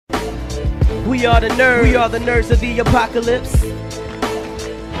We are the nerds. We are the nerds of the apocalypse.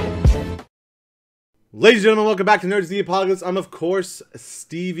 Ladies and gentlemen, welcome back to Nerds of the Apocalypse. I'm, of course,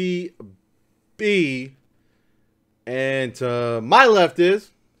 Stevie B. And to my left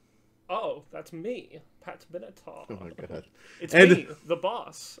is... Oh, that's me, Pat Benatar. Oh my god. It's me, the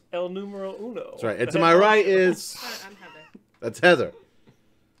boss, El Numero Uno. That's right. And to my right is... I'm Heather. That's Heather.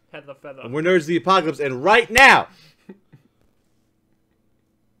 Heather Feather. And we're Nerds of the Apocalypse. And right now,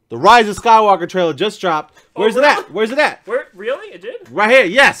 the Rise of Skywalker trailer just dropped. Where's it at? Where's it at? Where? Really? It did? Right here.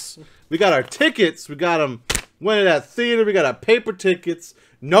 Yes. We got our tickets. We got them. Went to that theater. We got our paper tickets.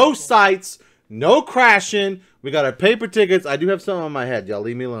 No sights. No crashing. We got our paper tickets. I do have something on my head. Y'all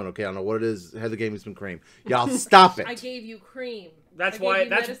leave me alone, okay? I don't know what it is. Heather gave me some cream. Y'all stop it. I gave you cream. That's I why. gave you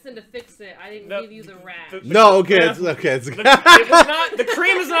That's medicine to fix it. I didn't give you the rash. No, okay. It's okay. It's it was not. The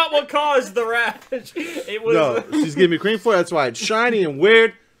cream is not what caused the rash. It was. No, she's giving me cream for it. That's why it's shiny and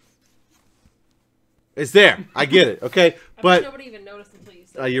weird. It's there. I get it, okay? But nobody even noticed until you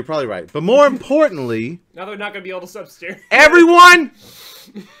said you're probably right. But more importantly, now they're not going to be able to substitute. everyone,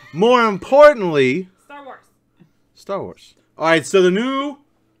 more importantly, Star Wars. Star Wars. All right, so the new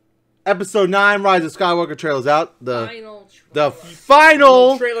Episode 9 Rise of Skywalker trailer's out. The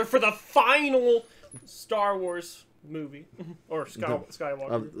final trailer for the final Star Wars movie or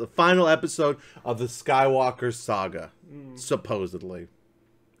Skywalker. The final episode of the Skywalker saga, supposedly.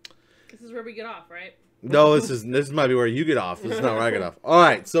 This is where we get off, right? No, this might be where you get off. This is not where I get off. All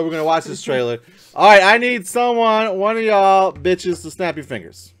right, so we're gonna watch this trailer. All right, I need one of y'all bitches to snap your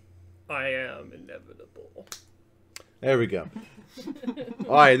fingers. I am inevitable. There we go.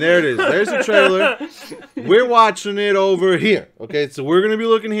 All right, there it is. There's the trailer. We're watching it over here. Okay, so we're gonna be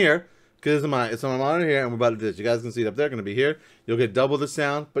looking here because it's on my monitor here, and we're about to do this. You guys can see it up there. Gonna be here. You'll get double the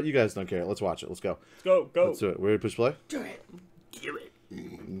sound, but you guys don't care. Let's watch it. Let's go. Let's go. Go. Let's do it. We're ready to push play. Do it. Do it.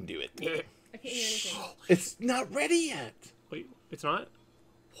 Do it. I can't hear anything. It's not ready yet. Wait, it's not?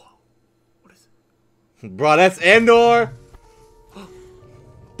 Whoa. What is it? Bro, that's Endor.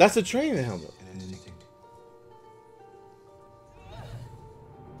 That's a train helmet.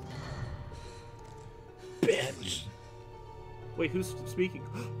 Bitch. Wait, who's speaking?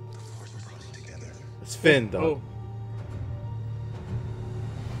 It's Finn, though.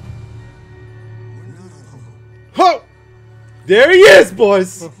 Oh. There he is,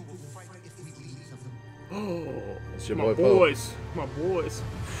 boys. Oh, it's your my boy, boys. My boys.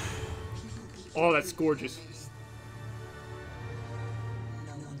 Oh, that's gorgeous.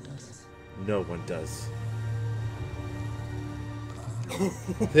 No one does.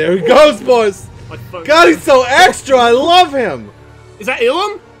 There he goes, boys. God, he's so extra. I love him. Is that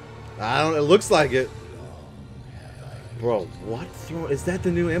Ilum? I don't. It looks like it. Bro, what throne? Is that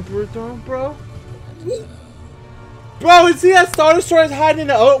the new Emperor throne, bro? Bro, is he that Star Destroyer hiding in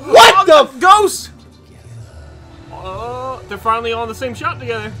the... Oh, what the... Ghost! They're finally on the same shot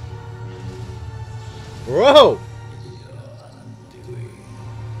together. Bro!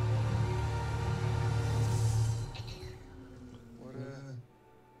 What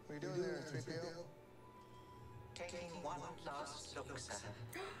are you doing there, 3PO? Taking one last look, sir.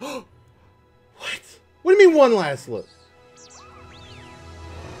 What? What do you mean one last look?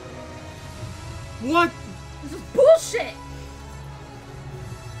 What? This is bullshit!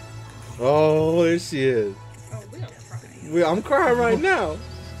 Oh, there she is. Oh, we don't cry. I'm crying right now.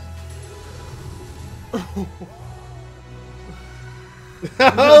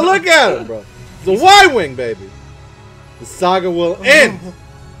 Oh, look at him, bro. It's a Y-Wing, baby. The saga will end.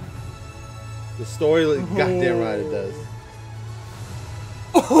 The story, goddamn right it does.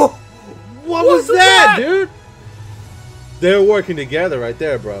 What was that, dude? They're working together right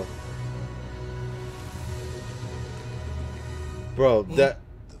there, bro. Bro, that...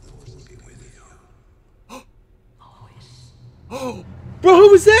 Bro, who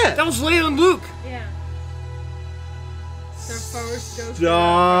was that? That was Leia and Luke. Yeah. Their first ghost.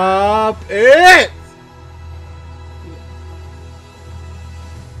 Stop it!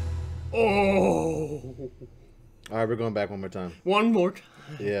 Oh. Alright, we're going back one more time. One more time.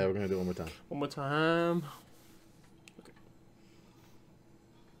 Yeah, we're going to do it one more time. One more time. Okay.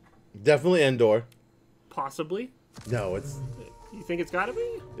 Definitely Endor. Possibly. No, it's... You think it's gotta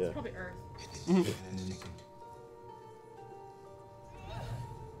be? Yeah. It's probably Earth.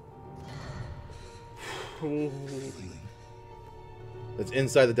 It's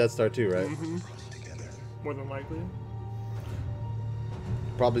inside the Death Star too, right? More than likely.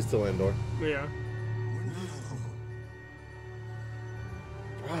 Probably still Endor. Yeah.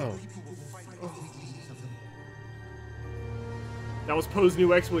 Bro. That was Poe's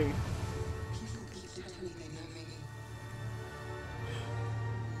new X-Wing.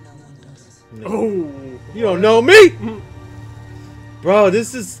 Oh. You don't know me, bro.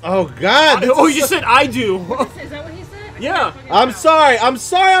 This is God. Oh, you said I do. Is that what he said? I Yeah. can't fucking I'm tell. sorry. I'm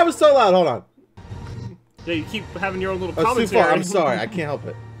sorry. I was so loud. Hold on. Yeah, you keep having your own little That's too commentary. far. I'm sorry. I can't help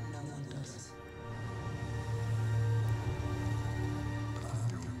it.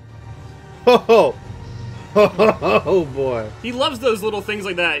 Oh, oh boy. He loves those little things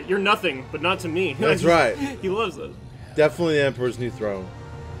like that. You're nothing, but not to me. That's right. He loves those. Definitely the Emperor's New Throne.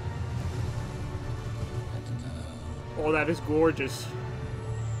 Oh, that is gorgeous.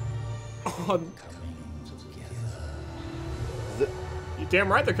 Oh, The- you're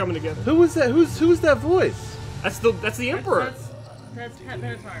damn right they're coming together. Who was that? Who's that voice? That's the Emperor. That's Pat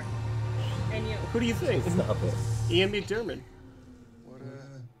Benatar. And you. Who do you think? Stop it. Ian McDiarmid. What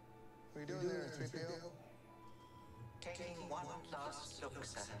are you doing there, 3PO? Taking one last look,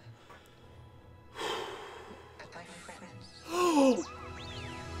 sir. At my friends.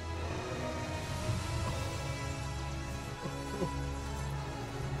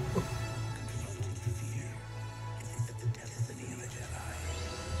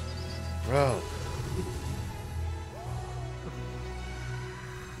 Bro.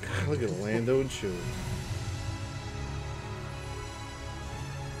 God, look at Lando and Chewie.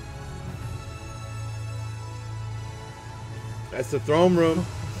 That's the throne room.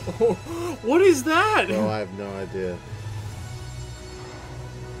 What is that? Bro, I have no idea.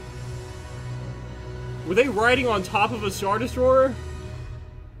 Were they riding on top of a Star Destroyer?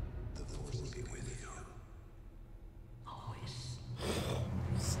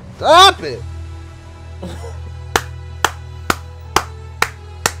 Stop it!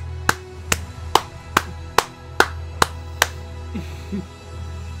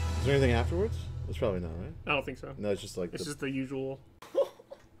 Is there anything afterwards? That's probably not, right? I don't think so. No, it's just like It's the... just the usual.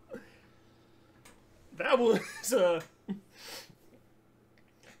 That was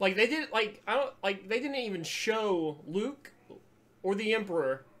like they did like I don't like they didn't even show Luke or the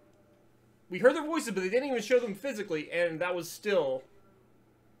Emperor. We heard their voices, but they didn't even show them physically, and that was still.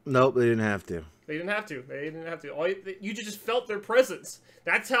 Nope, they didn't have to. They didn't have to. They didn't have to. You just felt their presence.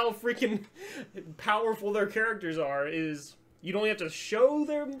 That's how freaking powerful their characters are. Is you don't have to show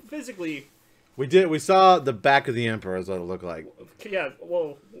them physically. We did. We saw the back of the Emperor, is what it looked like. Yeah,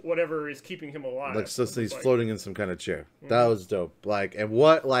 well, whatever is keeping him alive. Like, so he's Like, floating in some kind of chair. That was dope. Like, and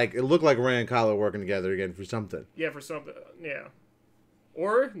what, like, it looked like Rey and Kylo working together again for something. yeah, for something. Yeah,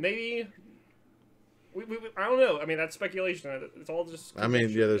 or maybe. I don't know. I mean, that's speculation. It's all just. I mean,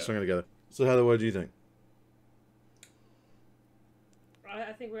 yeah, they're swinging together. So, Heather, what do you think?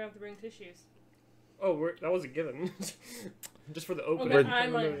 I think we have to bring tissues. Oh, that was a given. Just for the opening. Okay, of I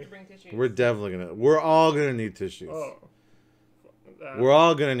the might have movie. to bring tissues. We're definitely gonna. We're all gonna need tissues. Oh. We're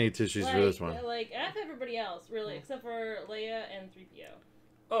all gonna need tissues for this one. Like, F everybody else, really, except for Leia and 3PO.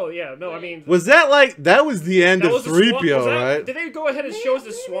 Oh yeah, no, I mean. Was that like that was the end that of was the swan- 3PO, was that- right? Did they go ahead and show us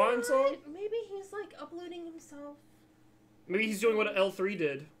the swan song? Maybe he's, like, uploading himself. Maybe he's doing what L3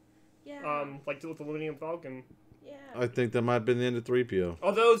 did. Yeah. Like with the Millennium Falcon. Yeah. I think that might have been the end of 3PO.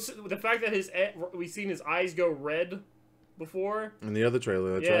 Although the fact that we've seen his eyes go red before. In the other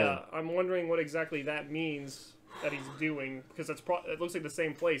trailer, that's Yeah, right. I'm wondering what exactly that means that he's doing, because it looks like the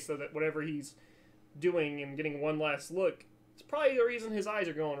same place, so that whatever he's doing and getting one last look, it's probably the reason his eyes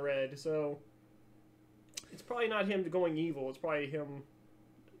are going red. So it's probably not him going evil. It's probably him,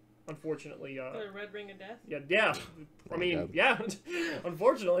 unfortunately. The Red Ring of Death? Yeah. I mean, yeah.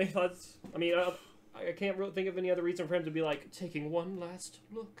 Unfortunately, that's. I mean, I can't really think of any other reason for him to be like taking one last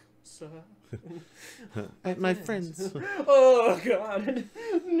look, sir. At my friends. Oh God,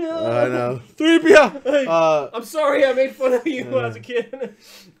 no! I know. 3PO. I'm sorry, I made fun of you as a kid.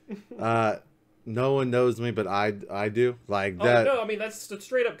 No one knows me, but I do. Like Oh that. no, I mean that's a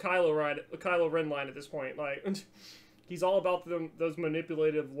straight up Kylo Ren line at this point. Like he's all about those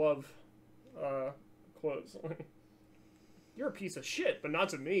manipulative love quotes. You're a piece of shit, but not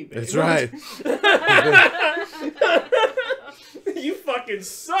to me, babe. That's right. You fucking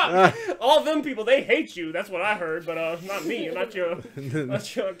suck. All them people, they hate you. That's what I heard, but not me. Not your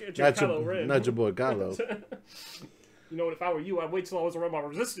Kylo Ren. Not your boy Kylo. You know what? If I were you, I'd wait till I was around my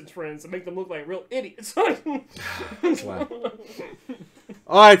Resistance friends and make them look like real idiots. Wow.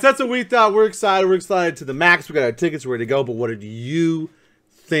 All right, so that's what we thought. We're excited. We're excited to the max. We got our tickets ready to go. But what did you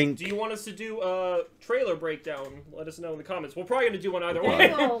think? Do you want us to do a trailer breakdown? Let us know in the comments. We're probably gonna do one either They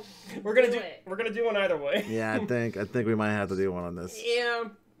way. will We're gonna do do. it. We're gonna do one either way. Yeah, I think we might have to do one on this. Yeah.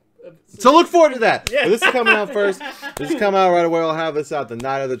 So look forward to that. Yeah. But this is coming out first. This is coming out right away. I'll have this out the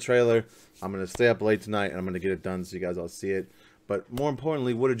night of the trailer. I'm gonna stay up late tonight and I'm gonna get it done so you guys all see it. But more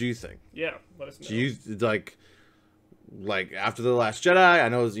importantly, what did you think? Yeah. Let us know. Do you like? like after The Last Jedi, I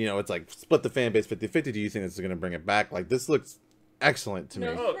know it's like split the fan base 50-50. Do you think this is going to bring it back? Like this looks excellent to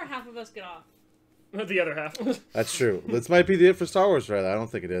No, me. this is where half of us get off. The other half. That's true. This might be it for Star Wars, rather. I don't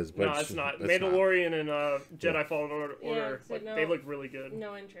think it is, but No, it's not. it's Mandalorian and Jedi Fallen Order, Yeah, so like, no- they look really good.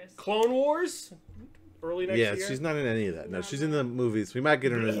 No interest. Clone Wars, early next Yeah, year. she's not in any of that. No, No, she's no. in the movies. We might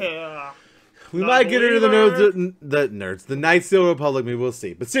get her in. Yeah. We Not might get her to the believer. nerds, the Knights of the Republic. Maybe we'll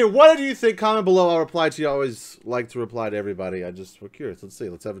see. But see, what did you think? Comment below. I'll reply to you. I always like to reply to everybody. We're curious. Let's see.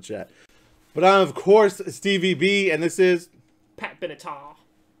 Let's have a chat. But I'm of course Stevie B, and this is Pat Benatar.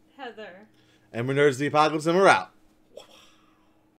 Heather. and we're Nerds of the Apocalypse, and we're out.